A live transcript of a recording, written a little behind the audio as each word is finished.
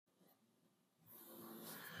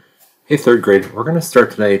Hey, third grade, we're going to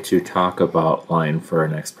start today to talk about line for our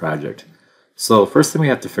next project. So first thing we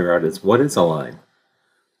have to figure out is what is a line?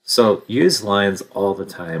 So you use lines all the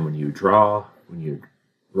time when you draw, when you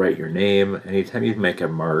write your name, anytime you make a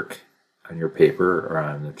mark on your paper or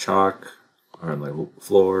on the chalk or on the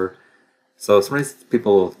floor. So sometimes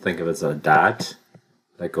people think of it as a dot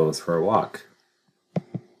that goes for a walk.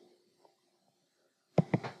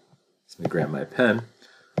 So let me grab my pen.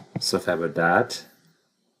 So if I have a dot,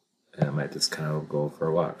 and I might just kind of go for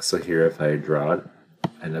a walk. So here, if I draw it,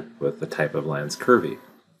 I end up with the type of lines curvy.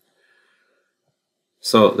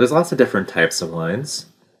 So there's lots of different types of lines.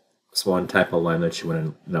 So one type of line that you want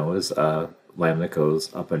to know is a line that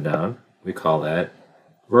goes up and down. We call that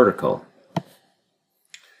vertical.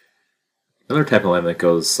 Another type of line that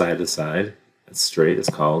goes side to side and straight is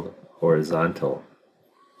called horizontal.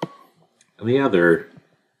 And the other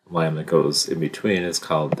line that goes in between is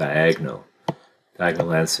called diagonal. Diagonal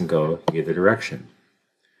lines can go either direction.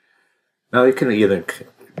 Now you can either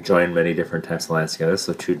join many different types of lines together,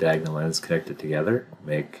 so two diagonal lines connected together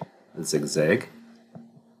make a zigzag.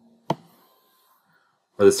 Or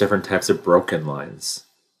there's different types of broken lines.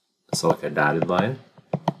 So like a dotted line.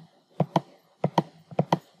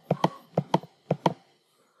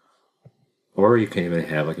 Or you can even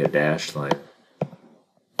have like a dashed line.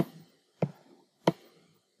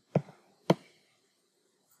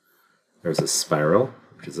 There's a spiral,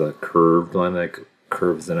 which is a curved line that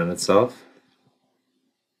curves in on itself.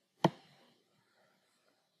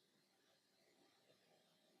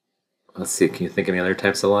 Let's see, can you think of any other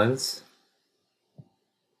types of lines?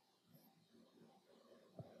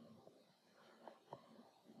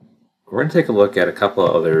 We're going to take a look at a couple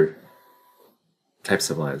of other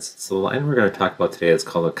types of lines. So the line we're going to talk about today is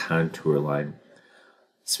called a contour line.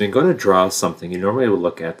 So when you go to draw something, you normally will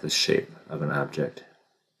look at the shape of an object.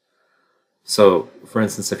 So, for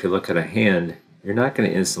instance, if you look at a hand, you're not going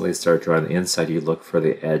to instantly start drawing the inside, you look for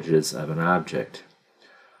the edges of an object.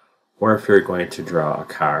 Or if you're going to draw a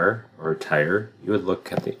car or a tire, you would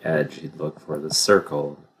look at the edge, you'd look for the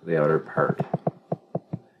circle, the outer part.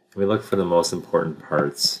 We look for the most important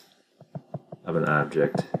parts of an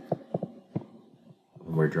object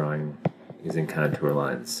when we're drawing using contour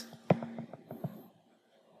lines.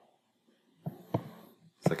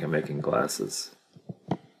 It's like I'm making glasses.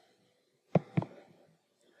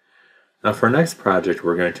 Now for our next project,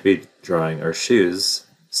 we're going to be drawing our shoes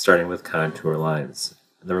starting with contour lines.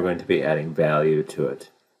 And then we're going to be adding value to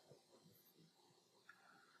it.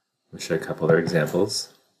 I'll show you a couple other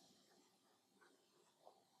examples.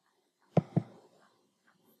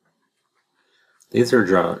 These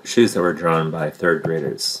are shoes that were drawn by third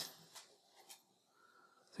graders.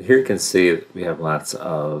 So here you can see we have lots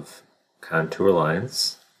of contour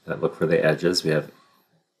lines that look for the edges. We have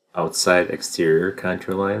outside exterior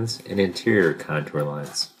contour lines and interior contour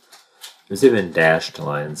lines. There's even dashed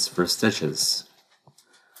lines for stitches.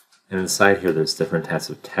 And inside here there's different types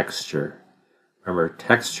of texture. Remember,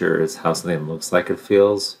 texture is how something looks like it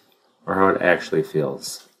feels or how it actually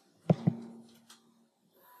feels.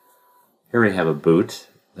 Here we have a boot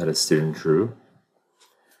that a student drew.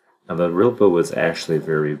 Now the real boot was actually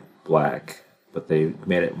very black, but they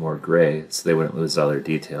made it more gray so they wouldn't lose all their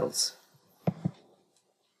details.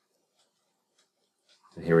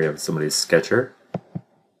 And here we have somebody's Sketcher.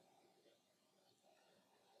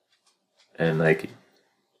 And like,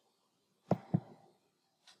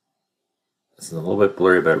 this is a little bit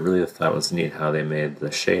blurry, but I really thought it was neat how they made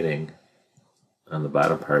the shading on the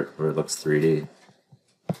bottom part where it looks 3D.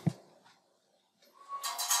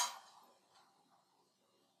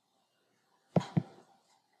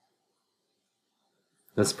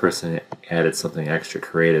 This person added something extra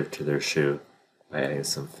creative to their shoe by adding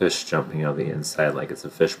some fish jumping out the inside like it's a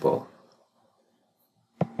fishbowl.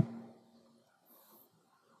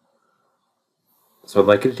 So what I'd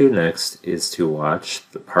like you to do next is to watch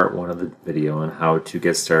the part 1 of the video on how to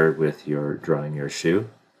get started with your drawing your shoe.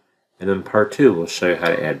 And then part 2 will show you how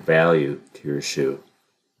to add value to your shoe.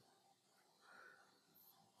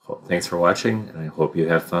 Thanks for watching, and I hope you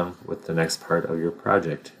have fun with the next part of your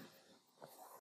project.